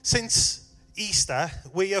Since Easter,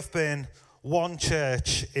 we have been one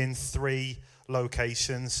church in 3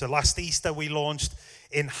 locations. So last Easter, we launched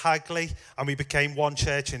in Hagley, and we became one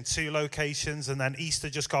church in 2 locations. And then Easter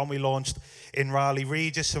just gone, we launched in Raleigh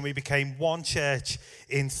Regis, and we became one church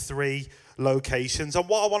in 3 locations. And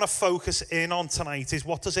what I want to focus in on tonight is,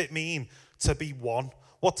 what does it mean to be one?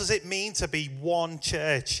 What does it mean to be one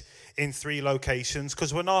church in 3 locations?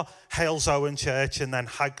 Because we're not Hales Owen Church and then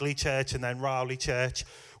Hagley Church and then Rowley Church.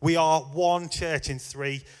 We are one church in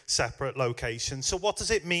 3 separate locations. So what does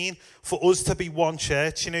it mean for us to be one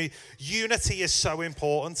church? You know, unity is so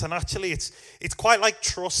important, and actually it's quite like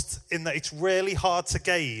trust in that it's really hard to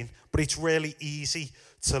gain, but it's really easy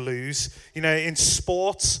to lose. You know, in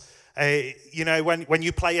sports, when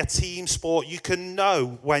you play a team sport, you can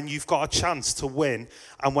know when you've got a chance to win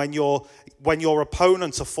and when your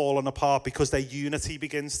opponents are falling apart because their unity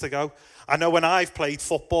begins to go. I know when I've played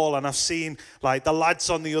football and I've seen like the lads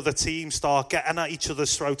on the other team start getting at each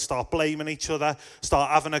other's throats, start blaming each other,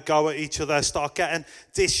 start having a go at each other, start getting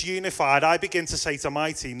disunified, I begin to say to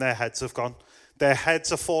my team, their heads have gone. Their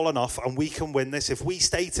heads are falling off, and we can win this. If we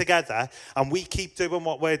stay together and we keep doing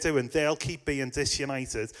what we're doing, they'll keep being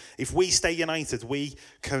disunited. If we stay united, we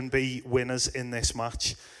can be winners in this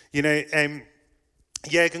match. You know,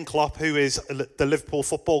 Jurgen Klopp, who is the Liverpool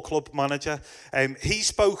Football Club manager, he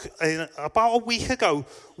spoke about a week ago,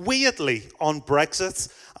 weirdly, on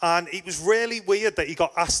Brexit. And it was really weird that he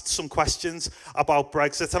got asked some questions about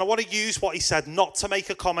Brexit. And I want to use what he said not to make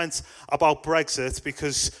a comment about Brexit,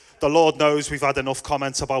 because the Lord knows we've had enough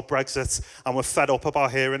comments about Brexit and we're fed up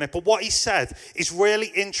about hearing it. But what he said is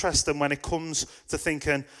really interesting when it comes to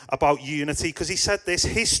thinking about unity, because he said this: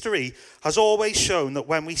 history has always shown that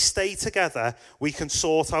when we stay together, we can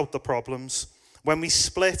sort out the problems. When we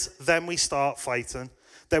split, then we start fighting.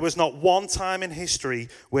 There was not one time in history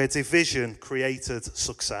where division created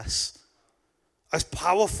success. That's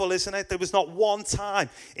powerful, isn't it? There was not one time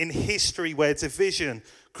in history where division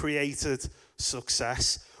created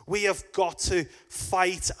success. We have got to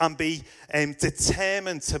fight and be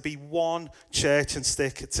determined to be one church and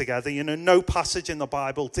stick together. You know, no passage in the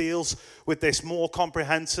Bible deals with this more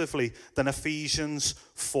comprehensively than Ephesians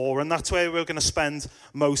 4. And that's where we're going to spend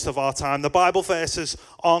most of our time. The Bible verses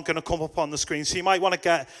aren't going to come up on the screen. So you might want to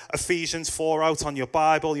get Ephesians 4 out on your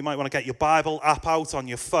Bible. You might want to get your Bible app out on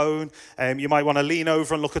your phone. You might want to lean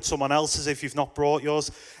over and look at someone else's if you've not brought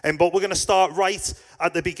yours. But we're going to start right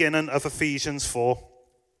at the beginning of Ephesians 4.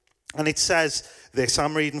 And it says this,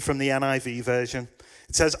 I'm reading from the NIV version.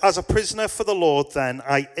 It says, "As a prisoner for the Lord, then,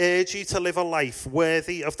 I urge you to live a life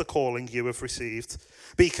worthy of the calling you have received.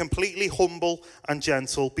 Be completely humble and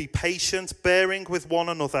gentle. Be patient, bearing with one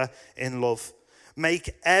another in love.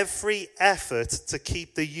 Make every effort to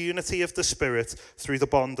keep the unity of the Spirit through the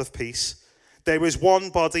bond of peace. There is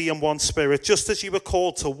one body and one Spirit, just as you were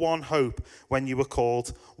called to one hope when you were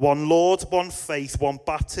called. One Lord, one faith, one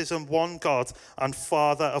baptism, one God and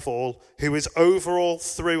Father of all, who is over all,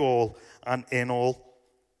 through all, and in all."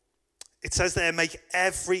 It says there, make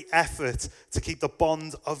every effort to keep the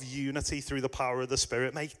bond of unity through the power of the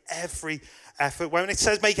Spirit. Make every effort. When it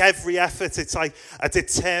says make every effort, it's like a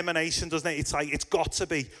determination, doesn't it? It's like it's got to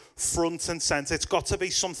be front and center. It's got to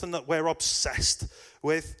be something that we're obsessed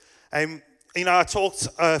with. You know, I talked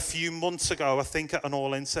a few months ago, I think at an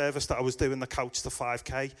all-in service, that I was doing the Couch to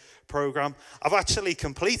 5K program. I've actually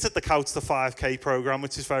completed the Couch to 5K program,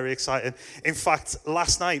 which is very exciting. In fact,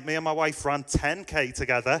 last night, me and my wife ran 10K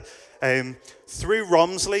together through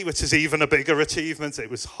Romsley, which is even a bigger achievement. It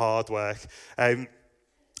was hard work.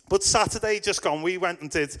 But Saturday just gone, we went and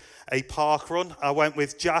did a park run. I went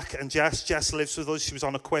with Jack and Jess. Jess lives with us. She was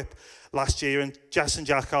on Equip last year, and Jess and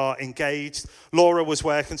Jack are engaged. Laura was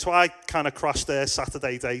working, so I kind of crashed their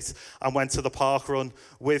Saturday date and went to the park run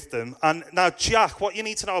with them. And now Jack, what you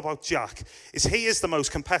need to know about Jack is he is the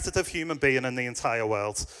most competitive human being in the entire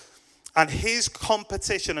world. And his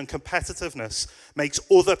competition and competitiveness makes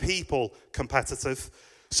other people competitive.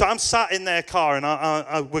 So I'm sat in their car,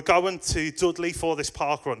 and we're going to Dudley for this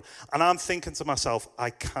park run. And I'm thinking to myself, I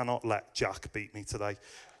cannot let Jack beat me today.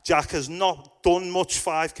 Jack has not done much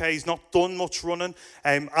 5Ks, not done much running.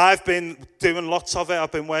 I've been doing lots of it.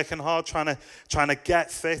 I've been working hard trying to get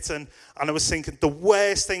fit. And I was thinking the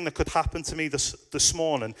worst thing that could happen to me this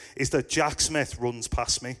morning is that Jack Smith runs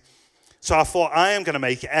past me. So I thought, I am going to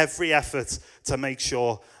make every effort to make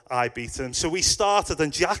sure I beat him. So we started,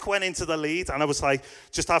 and Jack went into the lead, and I was like,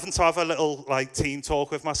 just having to have a little like team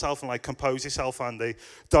talk with myself and like, compose yourself, Andy.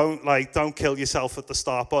 Don't kill yourself at the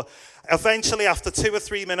start. But Eventually, after 2 or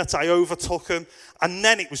 3 minutes, I overtook him, and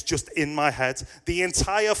then it was just in my head. The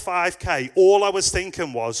entire 5K, all I was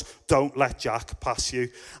thinking was, don't let Jack pass you.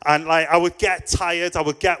 And like, I would get tired, I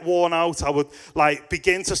would get worn out, I would like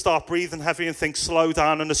begin to start breathing heavy and think, slow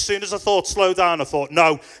down. And as soon as I thought slow down, I thought,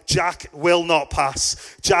 no, Jack will not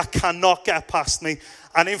pass. Jack cannot get past me.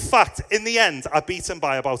 And in fact, in the end, I beat him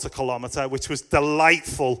by about 1 kilometre, which was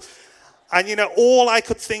delightful. And, you know, all I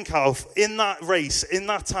could think of in that race, in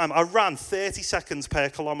that time, I ran 30 seconds per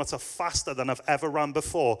kilometre faster than I've ever ran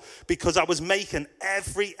before because I was making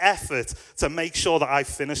every effort to make sure that I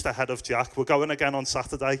finished ahead of Jack. We're going again on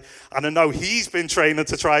Saturday. And I know he's been training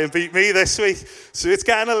to try and beat me this week. So it's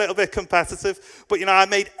getting a little bit competitive. But, you know, I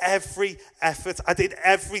made every effort. I did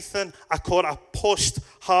everything I could. I pushed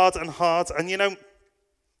hard and hard. And, you know,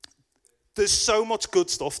 there's so much good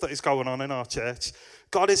stuff that is going on in our church.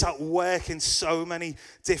 God is at work in so many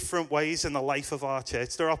different ways in the life of our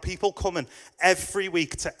church. There are people coming every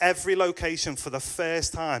week to every location for the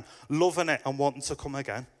first time, loving it and wanting to come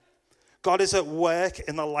again. God is at work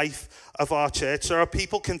in the life of our church. There are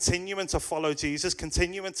people continuing to follow Jesus,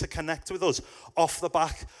 continuing to connect with us off the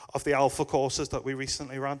back of the Alpha courses that we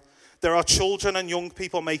recently ran. There are children and young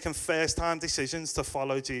people making first-time decisions to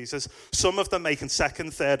follow Jesus. Some of them making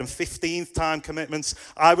second, third, and 15th time commitments.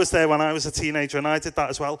 I was there when I was a teenager, and I did that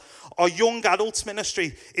as well. Our young adults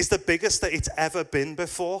ministry is the biggest that it's ever been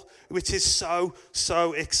before, which is so,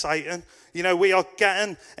 so exciting. You know, we are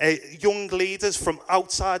getting young leaders from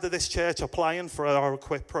outside of this church applying for our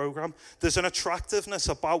Equip program. There's an attractiveness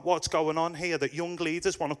about what's going on here that young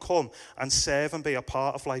leaders want to come and serve and be a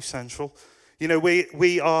part of Life Central. You know,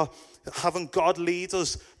 we are having God lead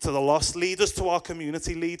us to the lost, lead us to our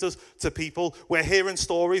community, lead us to people. We're hearing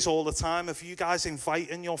stories all the time of you guys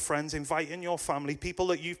inviting your friends, inviting your family, people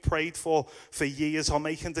that you've prayed for years are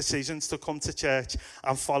making decisions to come to church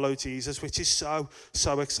and follow Jesus, which is so,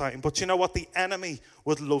 so exciting. But you know what? The enemy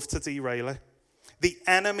would love to derail it. The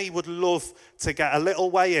enemy would love to get a little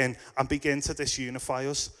way in and begin to disunify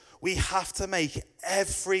us. We have to make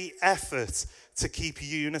every effort to keep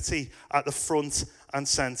unity at the front and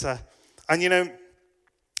center. And you know,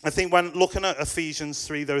 I think when looking at Ephesians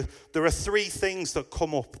 3, there are 3 things that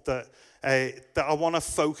come up that I want to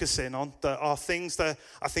focus in on, that are things that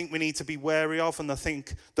I think we need to be wary of and I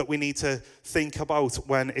think that we need to think about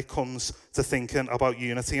when it comes to thinking about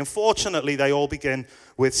unity. Unfortunately, they all begin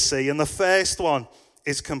with C. And the first one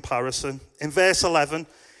is comparison. In verse 11,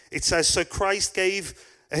 it says, So Christ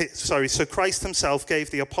himself gave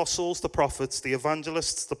the apostles, the prophets, the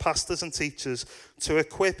evangelists, the pastors and teachers to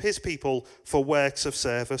equip his people for works of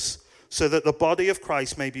service, so that the body of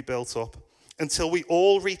Christ may be built up, until we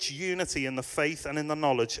all reach unity in the faith and in the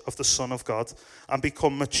knowledge of the Son of God, and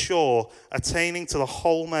become mature, attaining to the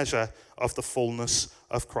whole measure of the fullness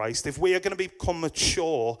of Christ. If we are going to become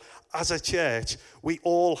mature as a church, we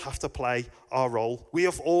all have to play our role. We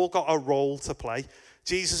have all got a role to play.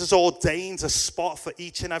 Jesus has ordained a spot for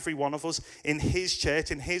each and every one of us in his church,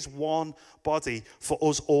 in his one body, for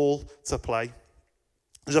us all to play.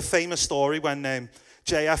 There's a famous story when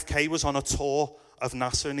JFK was on a tour of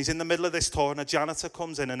NASA, and he's in the middle of this tour, and a janitor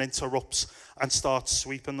comes in and interrupts and starts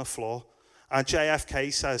sweeping the floor. And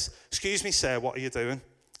JFK says, "Excuse me, sir, what are you doing?"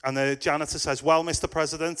 And the janitor says, "Well, Mr.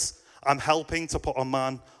 President, I'm helping to put a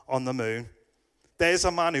man on the moon." There's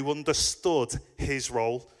a man who understood his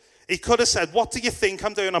role. He could have said, "What do you think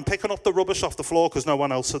I'm doing? I'm picking up the rubbish off the floor because no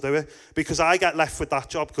one else will do it. Because I get left with that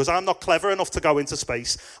job because I'm not clever enough to go into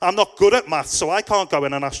space. I'm not good at maths, so I can't go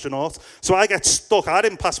in an astronaut. So I get stuck. I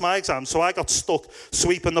didn't pass my exam, so I got stuck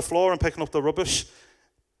sweeping the floor and picking up the rubbish."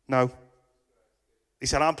 No. He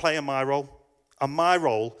said, "I'm playing my role. And my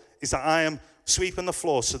role is that I am sweeping the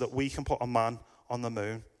floor so that we can put a man on the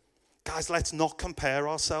moon." Guys, let's not compare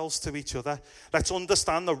ourselves to each other. Let's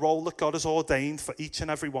understand the role that God has ordained for each and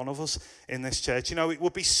every one of us in this church. You know, it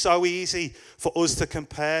would be so easy for us to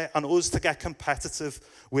compare and us to get competitive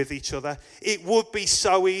with each other. It would be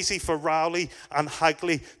so easy for Rowley and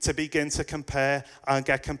Hagley to begin to compare and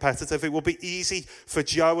get competitive. It would be easy for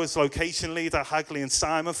Joe as location leader at Hagley and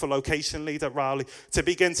Simon for location leader at Rowley to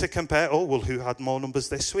begin to compare, oh, well, who had more numbers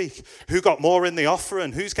this week? Who got more in the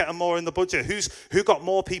offering? Who's getting more in the budget? Who got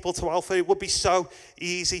more people to Alpha? It would be so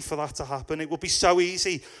easy for that to happen. It would be so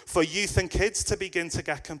easy for youth and kids to begin to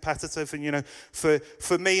get competitive. And, you know,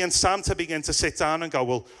 for me and Sam to begin to sit down and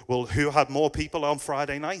go, well, who had more people on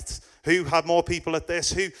Friday night? Who had more people at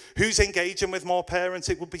this? Who's engaging with more parents?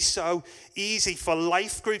 It would be so easy for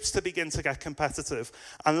life groups to begin to get competitive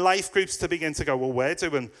and life groups to begin to go, well, we're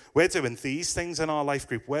doing these things in our life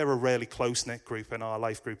group. We're a really close-knit group in our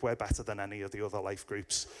life group. We're better than any of the other life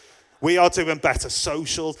groups. We are doing better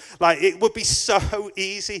socials. Like, it would be so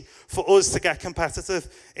easy for us to get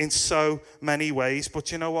competitive in so many ways.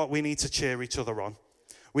 But you know what? We need to cheer each other on.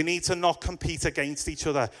 We need to not compete against each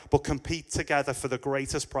other, but compete together for the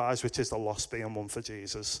greatest prize, which is the lost being won for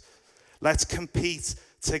Jesus. Let's compete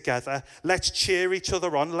together. Let's cheer each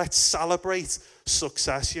other on. Let's celebrate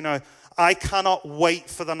success. You know, I cannot wait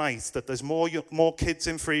for the night that there's more kids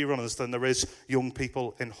in Free Runners than there is young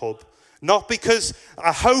people in Hub. Not because,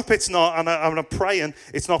 I hope it's not, and I'm praying,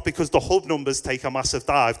 it's not because the Hub numbers take a massive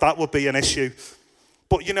dive. That would be an issue.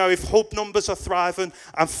 But, you know, if Hub numbers are thriving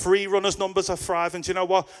and Free Runners numbers are thriving, do you know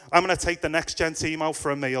what? I'm going to take the Next Gen team out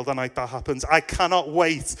for a meal the night that happens. I cannot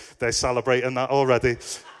wait. They're celebrating that already.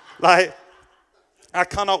 Like, I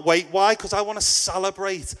cannot wait. Why? Because I want to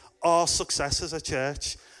celebrate our success as a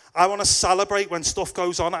church. I want to celebrate when stuff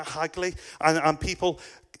goes on at Hagley and people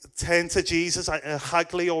turn to Jesus at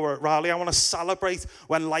Hagley or at Raleigh. I want to celebrate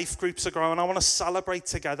when life groups are growing. I want to celebrate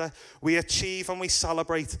together. We achieve and we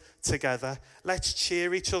celebrate together. Let's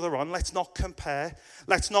cheer each other on. Let's not compare.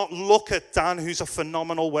 Let's not look at Dan, who's a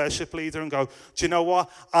phenomenal worship leader, and go, do you know what?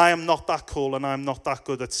 I am not that cool and I'm not that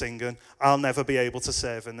good at singing. I'll never be able to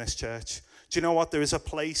serve in this church. Do you know what? There is a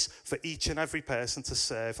place for each and every person to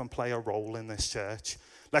serve and play a role in this church.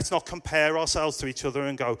 Let's not compare ourselves to each other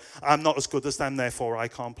and go, I'm not as good as them, therefore I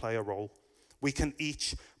can't play a role. We can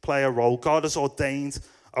each play a role. God has ordained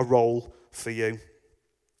a role for you.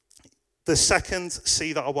 The second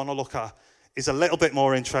C that I want to look at is a little bit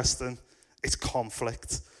more interesting. It's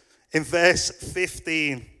conflict. In verse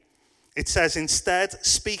 15, it says, instead,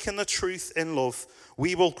 speaking the truth in love,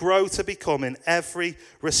 we will grow to become in every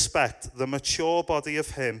respect the mature body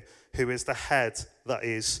of him who is the head, that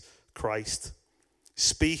is Christ.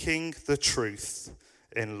 Speaking the truth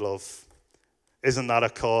in love. Isn't that a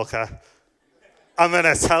corker? I'm going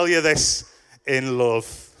to tell you this in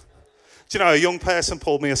love. Do you know, a young person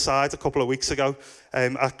pulled me aside a couple of weeks ago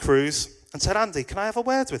at Cruise and said, Andy, can I have a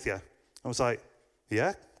word with you? I was like, yeah,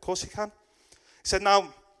 of course you can. He said,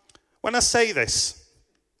 now, when I say this,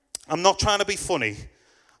 I'm not trying to be funny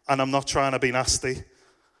and I'm not trying to be nasty.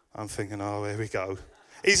 I'm thinking, oh, here we go.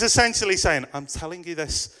 He's essentially saying, I'm telling you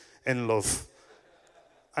this in love.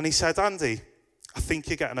 And he said, Andy, I think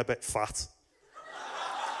you're getting a bit fat.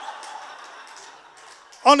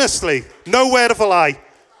 Honestly, no word of a lie.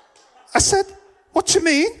 I said, what do you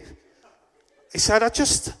mean? He said, I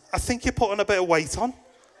think you're putting a bit of weight on.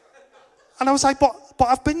 And I was like, but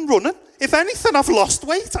I've been running. If anything, I've lost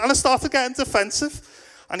weight. And I started getting defensive.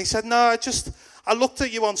 And he said, no, I looked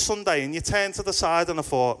at you on Sunday and you turned to the side and I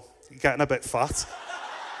thought, you're getting a bit fat.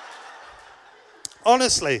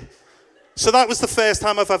 Honestly. So that was the first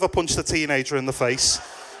time I've ever punched a teenager in the face.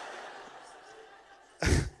 Do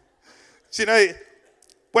you know,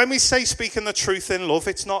 when we say speaking the truth in love,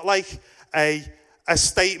 it's not like a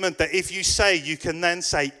statement that if you say, you can then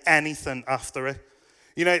say anything after it.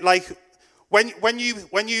 You know, like when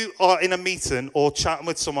you are in a meeting or chatting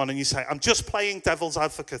with someone and you say, I'm just playing devil's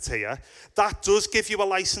advocate here, that does give you a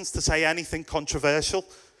license to say anything controversial.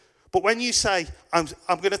 But when you say, I'm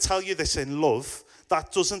going to tell you this in love,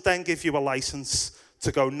 that doesn't then give you a license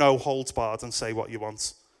to go no holds barred and say what you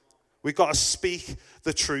want. We've got to speak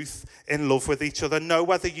the truth in love with each other. Know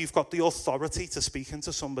whether you've got the authority to speak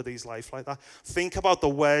into somebody's life like that. Think about the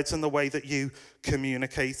words and the way that you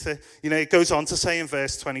communicate it. You know, it goes on to say in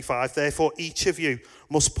verse 25, therefore each of you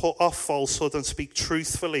must put off falsehood and speak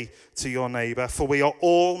truthfully to your neighbour, for we are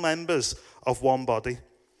all members of one body.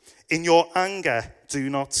 In your anger, do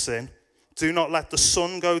not sin. Do not let the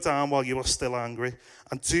sun go down while you are still angry,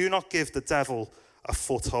 and do not give the devil a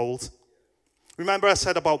foothold. Remember I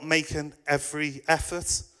said about making every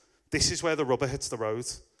effort? This is where the rubber hits the road.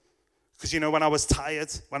 Because, you know, when I was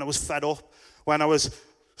tired, when I was fed up, when I was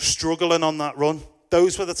struggling on that run,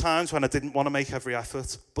 those were the times when I didn't want to make every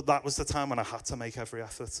effort. But that was the time when I had to make every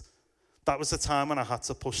effort. That was the time when I had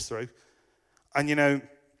to push through. And, you know,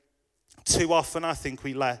 too often I think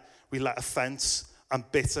we let offense and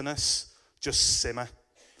bitterness just simmer.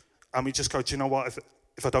 And we just go, do you know what?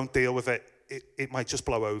 If I don't deal with it, it might just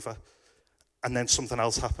blow over. And then something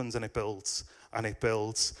else happens and it builds and it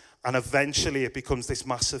builds. And eventually it becomes this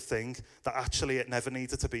massive thing that actually it never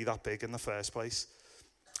needed to be that big in the first place.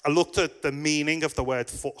 I looked at the meaning of the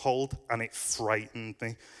word foothold and it frightened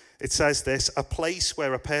me. It says this, a place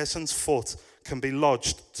where a person's foot can be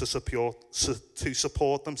lodged to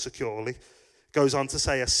support them securely. It goes on to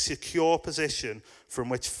say a secure position from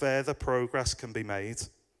which further progress can be made.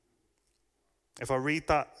 If I read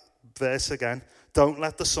that verse again, don't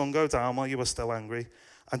let the sun go down while you are still angry,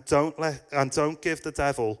 and don't give the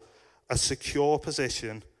devil a secure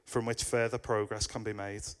position from which further progress can be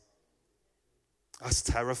made. That's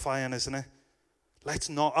terrifying, isn't it? Let's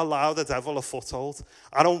not allow the devil a foothold.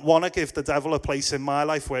 I don't want to give the devil a place in my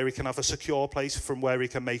life where he can have a secure place from where he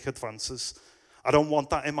can make advances. I don't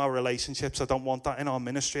want that in my relationships. I don't want that in our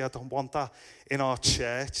ministry. I don't want that in our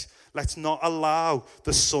church. Let's not allow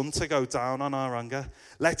the sun to go down on our anger.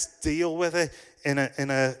 Let's deal with it in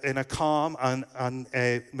a calm and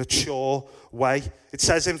a mature way. It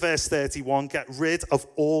says in verse 31, get rid of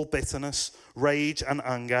all bitterness, rage and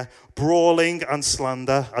anger, brawling and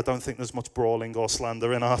slander. I don't think there's much brawling or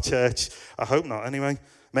slander in our church. I hope not anyway.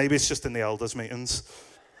 Maybe it's just in the elders' meetings.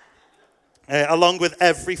 Along with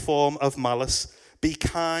every form of malice. Be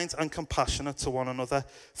kind and compassionate to one another,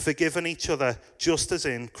 forgiving each other, just as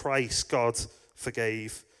in Christ God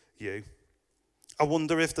forgave you. I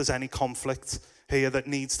wonder if there's any conflict here that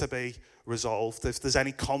needs to be resolved, if there's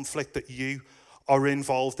any conflict that you are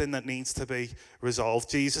involved in that needs to be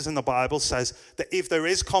resolved. Jesus in the Bible says that if there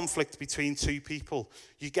is conflict between two people,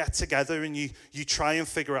 you get together and you try and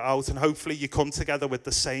figure it out, and hopefully you come together with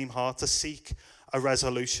the same heart to seek a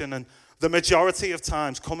resolution. And the majority of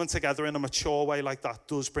times, coming together in a mature way like that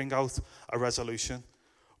does bring out a resolution.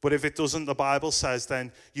 But if it doesn't, the Bible says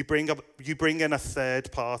then you bring in a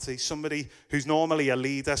third party, somebody who's normally a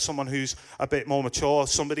leader, someone who's a bit more mature,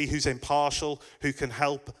 somebody who's impartial, who can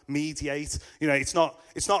help mediate. You know, it's not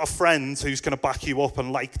a friend who's going to back you up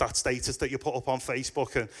and like that status that you put up on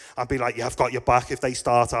Facebook and be like, yeah, I've got your back. If they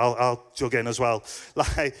start, I'll jug in as well.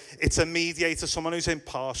 Like, it's a mediator, someone who's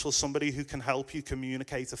impartial, somebody who can help you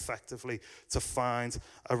communicate effectively to find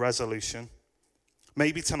a resolution.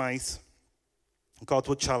 Maybe tonight, God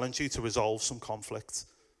would challenge you to resolve some conflict.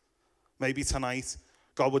 Maybe tonight,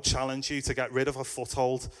 God would challenge you to get rid of a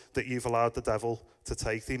foothold that you've allowed the devil to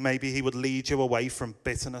take. Maybe he would lead you away from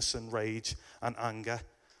bitterness and rage and anger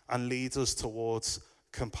and lead us towards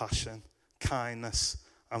compassion, kindness,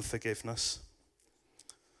 and forgiveness.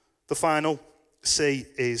 The final C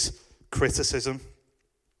is criticism.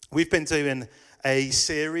 We've been doing a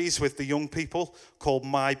series with the young people called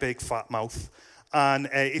My Big Fat Mouth. And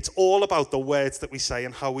it's all about the words that we say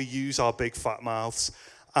and how we use our big fat mouths.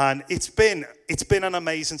 And it's been an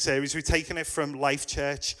amazing series. We've taken it from Life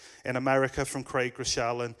Church in America, from Craig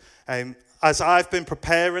Rochelle. And as I've been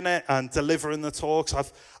preparing it and delivering the talks,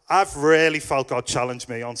 I've really felt God challenge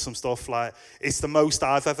me on some stuff. Like, it's the most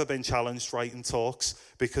I've ever been challenged writing talks,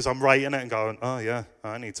 because I'm writing it and going, oh yeah,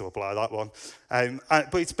 I need to apply that one.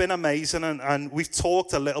 But it's been amazing, and we've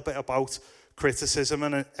talked a little bit about criticism,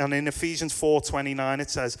 and in Ephesians 4:29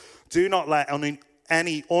 it says, do not let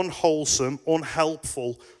any unwholesome,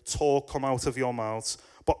 unhelpful talk come out of your mouths,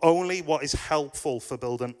 but only what is helpful for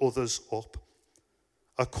building others up,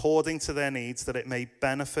 according to their needs, that it may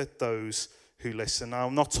benefit those who listen. Now,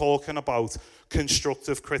 I'm not talking about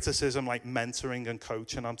constructive criticism like mentoring and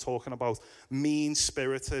coaching. I'm talking about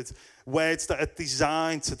mean-spirited words that are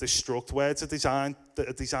designed to destruct, words that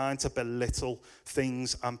are designed to belittle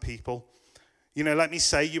things and people. You know, let me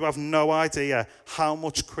say, you have no idea how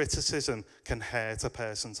much criticism can hurt a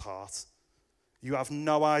person's heart. You have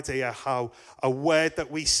no idea how a word that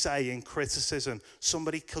we say in criticism,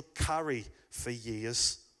 somebody could carry for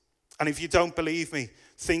years. And if you don't believe me,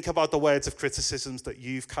 think about the words of criticisms that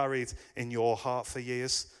you've carried in your heart for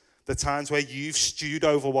years. The times where you've stewed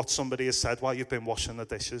over what somebody has said while you've been washing the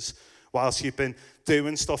dishes, whilst you've been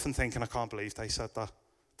doing stuff and thinking, I can't believe they said that.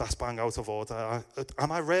 That's bang out of order.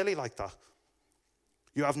 Am I really like that?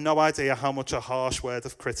 You have no idea how much a harsh word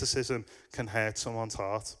of criticism can hurt someone's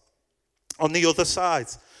heart. On the other side,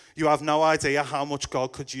 you have no idea how much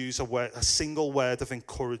God could use a single word of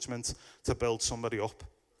encouragement to build somebody up.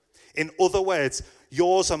 In other words,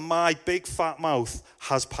 yours and my big fat mouth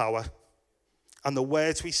has power. And the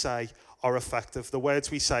words we say are effective. The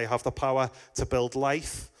words we say have the power to build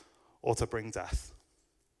life or to bring death.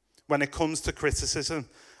 When it comes to criticism,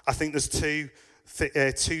 I think there's two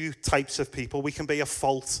types of people. We can be a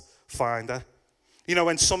fault finder. You know,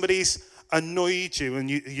 when somebody's annoyed you and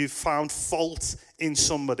you've found fault in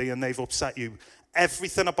somebody and they've upset you,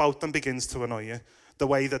 everything about them begins to annoy you. The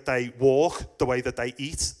way that they walk, the way that they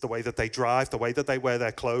eat, the way that they drive, the way that they wear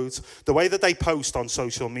their clothes, the way that they post on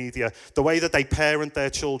social media, the way that they parent their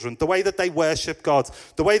children, the way that they worship God,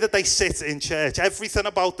 the way that they sit in church, everything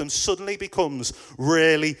about them suddenly becomes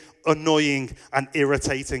really annoying and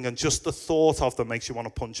irritating, and just the thought of them makes you want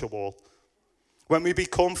to punch a wall. When we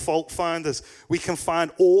become fault finders, we can find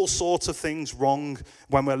all sorts of things wrong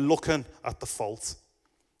when we're looking at the fault.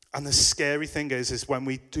 And the scary thing is when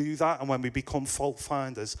we do that and when we become fault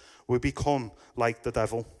finders, we become like the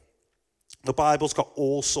devil. The Bible's got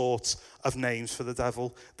all sorts of names for the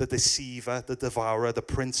devil: the deceiver, the devourer, the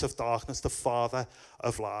prince of darkness, the father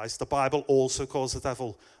of lies. The Bible also calls the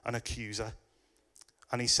devil an accuser.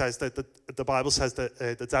 And he says that the Bible says that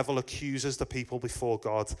the devil accuses the people before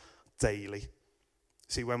God daily.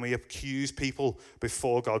 See, when we accuse people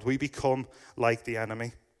before God, we become like the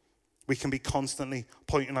enemy. We can be constantly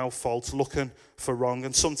pointing out faults, looking for wrong.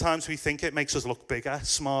 And sometimes we think it makes us look bigger,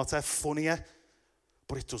 smarter, funnier,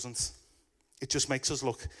 but it doesn't. It just makes us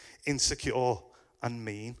look insecure and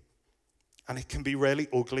mean. And it can be really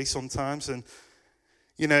ugly sometimes. And,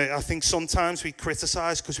 I think sometimes we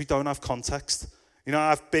criticize because we don't have context.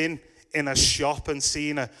 I've been in a shop and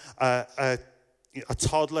seen a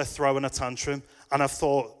toddler throwing a tantrum, and I've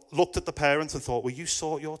looked at the parent and thought, will you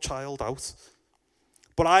sort your child out?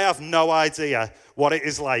 But I have no idea what it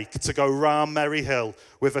is like to go round Merry Hill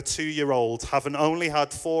with a 2-year-old, having only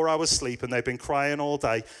had 4 hours sleep and they've been crying all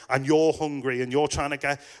day, and you're hungry and you're trying to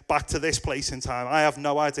get back to this place in time. I have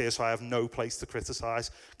no idea, so I have no place to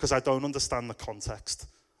criticize because I don't understand the context.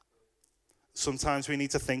 Sometimes we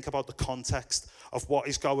need to think about the context of what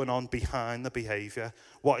is going on behind the behavior,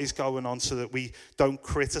 what is going on, so that we don't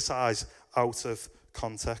criticize out of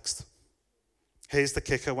context. Here's the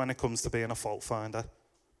kicker when it comes to being a fault finder.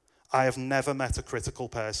 I have never met a critical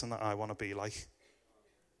person that I want to be like.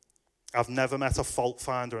 I've never met a fault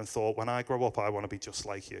finder and thought, when I grow up, I want to be just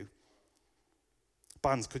like you.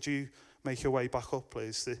 Bands, could you make your way back up,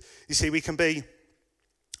 please? You see, we can be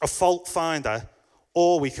a fault finder,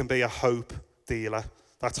 or we can be a hope dealer.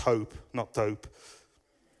 That's hope, not dope.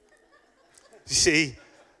 You see,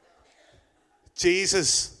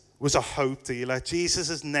 Jesus was a hope dealer.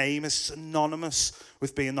 Jesus' name is synonymous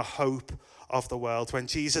with being the hope of the world. When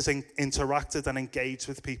Jesus interacted and engaged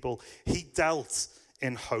with people, he dealt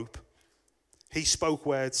in hope. He spoke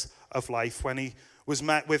words of life. When he was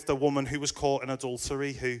met with the woman who was caught in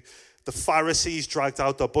adultery, who the Pharisees dragged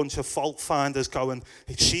out a bunch of fault finders going,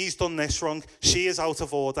 she's done this wrong, she is out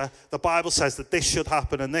of order, the Bible says that this should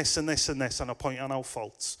happen, and this and this and this, and are pointing out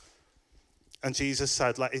faults. And Jesus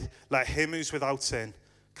said, let him who's without sin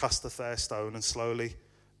cast the first stone, and slowly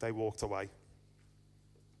they walked away.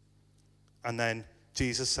 And then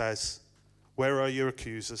Jesus says, where are your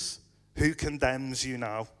accusers? Who condemns you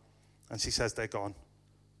now? And she says, they're gone.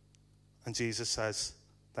 And Jesus says,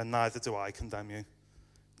 then neither do I condemn you.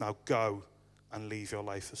 Now go and leave your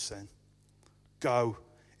life of sin. Go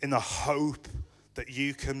in the hope that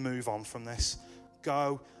you can move on from this.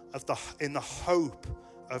 Go in the hope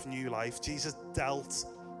of new life. Jesus dealt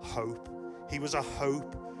hope. He was a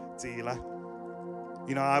hope dealer.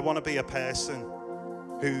 I want to be a person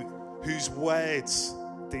whose words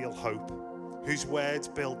deal hope, whose words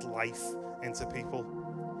build life into people.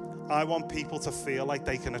 I want people to feel like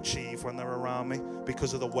they can achieve when they're around me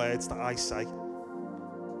because of the words that I say.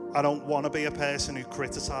 I don't want to be a person who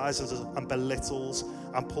criticizes and belittles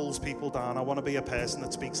and pulls people down. I want to be a person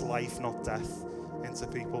that speaks life, not death, into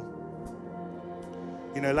people.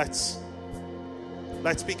 Let's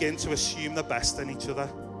begin to assume the best in each other,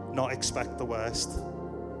 not expect the worst.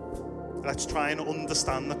 Let's try and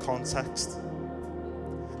understand the context.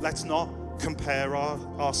 Let's not compare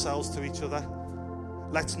ourselves to each other.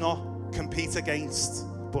 Let's not compete against,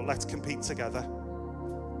 but let's compete together.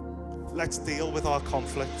 Let's deal with our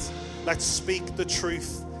conflict. Let's speak the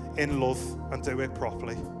truth in love and do it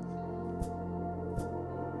properly.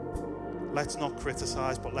 Let's not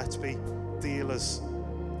criticize, but let's be dealers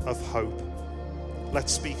of hope.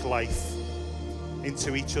 Let's speak life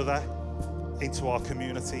into each other, into our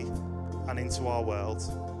community, and into our world.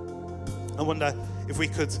 I wonder if we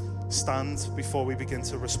could stand before we begin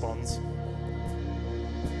to respond.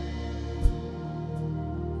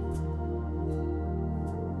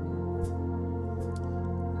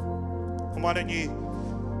 And why don't you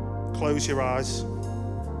close your eyes?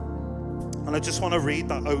 And I just want to read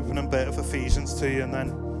that opening bit of Ephesians to you, and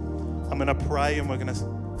then I'm going to pray, and we're going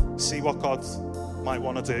to see what God might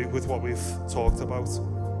want to do with what we've talked about.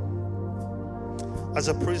 As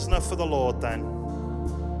a prisoner for the Lord, then,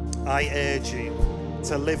 I urge you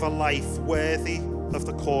to live a life worthy of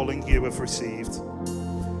the calling you have received.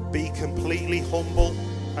 Be completely humble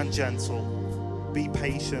and gentle. Be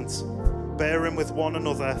patient, bearing with one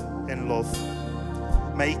another in love.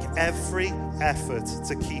 Make every effort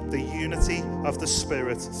to keep the unity of the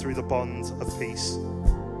Spirit through the bond of peace.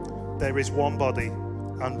 There is one body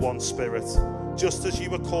and one Spirit, just as you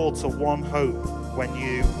were called to one hope when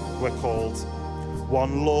you were called.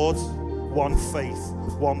 One Lord, one faith,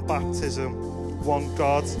 one baptism, one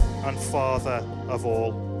God and Father of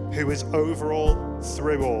all, who is over all,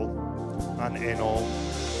 through all, and in all.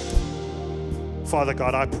 Father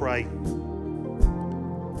God, I pray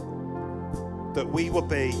that we would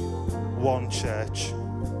be one church.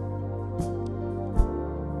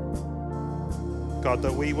 God,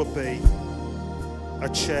 that we would be a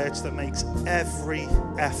church that makes every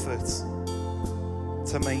effort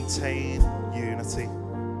to maintain unity.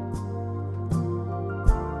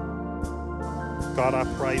 God, I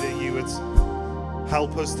pray that you would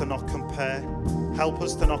help us to not compare, help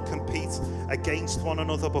us to not compete against one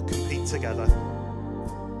another, but compete together.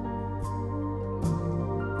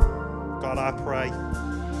 God, I pray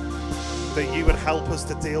that you would help us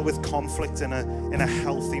to deal with conflict in a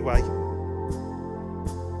healthy way.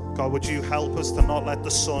 God, would you help us to not let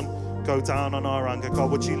the sun go down on our anger?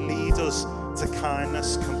 God, would you lead us to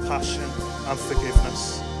kindness, compassion, and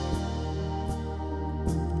forgiveness?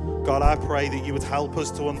 God, I pray that you would help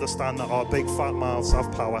us to understand that our big fat mouths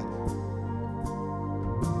have power.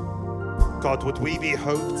 God, would we be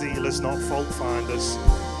hope dealers, not fault finders?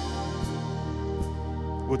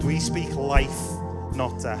 Would we speak life,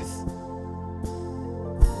 not death?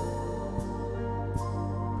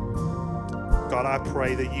 God, I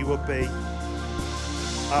pray that you would be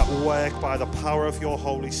at work by the power of your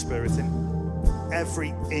Holy Spirit in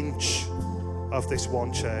every inch of this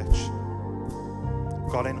one church.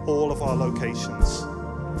 God, in all of our locations,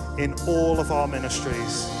 in all of our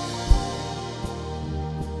ministries,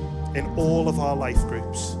 in all of our life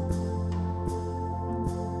groups.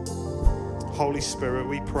 Holy Spirit,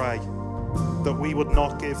 we pray that we would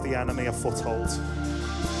not give the enemy a foothold,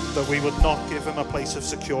 that we would not give him a place of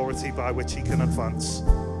security by which he can advance.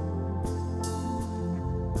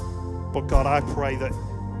 But God, I pray that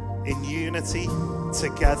in unity,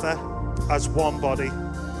 together, as one body,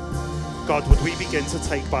 God, would we begin to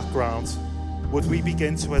take back ground? Would we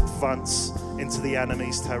begin to advance into the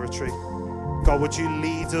enemy's territory? God, would you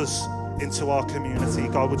lead us into our community?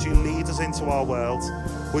 God, would you lead us into our world?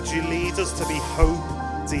 Would you lead us to be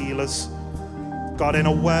hope dealers? God, in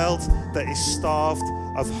a world that is starved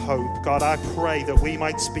of hope, God, I pray that we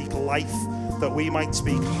might speak life, that we might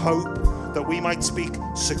speak hope, that we might speak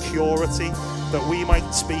security, that we might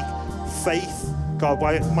speak faith. God,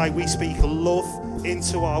 might we speak love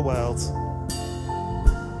into our world.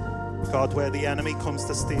 God, where the enemy comes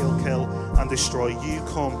to steal, kill, and destroy, you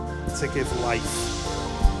come to give life.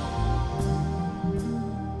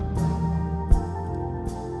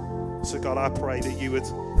 So God, I pray that you would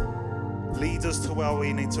lead us to where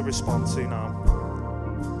we need to respond to now.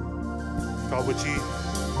 God, would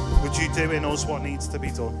you do in us what needs to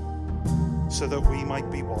be done so that we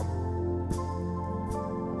might be one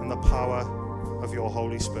in the power of your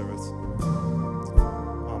Holy Spirit.